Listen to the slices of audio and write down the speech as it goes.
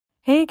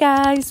Hey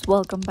guys,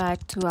 welcome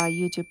back to our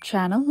YouTube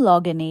channel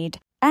Logout.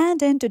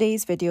 And in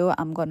today's video,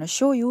 I'm going to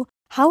show you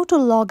how to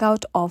log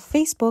out of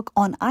Facebook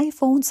on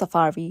iPhone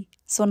Safari.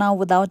 So now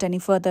without any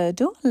further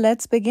ado,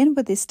 let's begin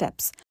with the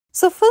steps.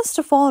 So first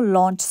of all,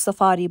 launch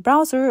Safari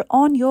browser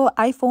on your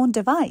iPhone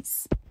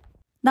device.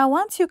 Now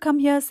once you come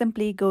here,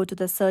 simply go to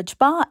the search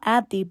bar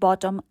at the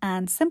bottom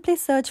and simply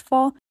search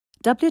for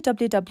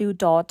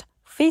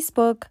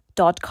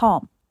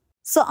www.facebook.com.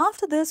 So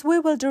after this, we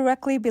will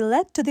directly be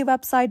led to the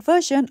website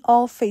version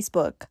of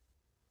Facebook.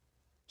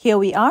 Here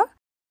we are.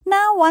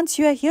 Now, once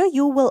you are here,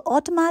 you will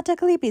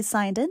automatically be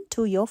signed in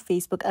to your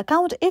Facebook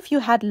account if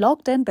you had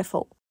logged in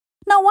before.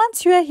 Now,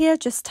 once you are here,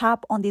 just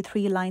tap on the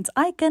three lines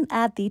icon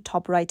at the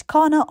top right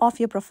corner of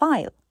your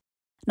profile.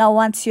 Now,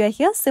 once you are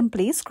here,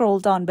 simply scroll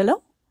down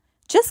below.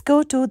 Just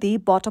go to the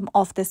bottom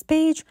of this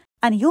page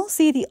and you'll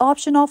see the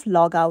option of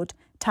Logout.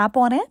 Tap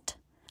on it.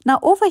 Now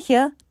over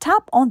here,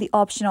 tap on the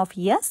option of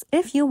yes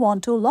if you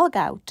want to log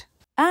out.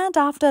 And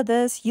after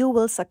this, you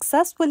will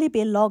successfully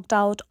be logged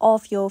out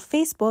of your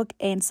Facebook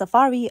in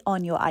Safari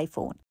on your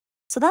iPhone.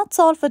 So that's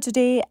all for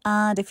today,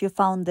 and if you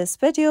found this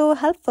video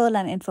helpful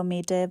and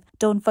informative,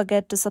 don't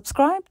forget to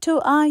subscribe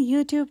to our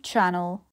YouTube channel.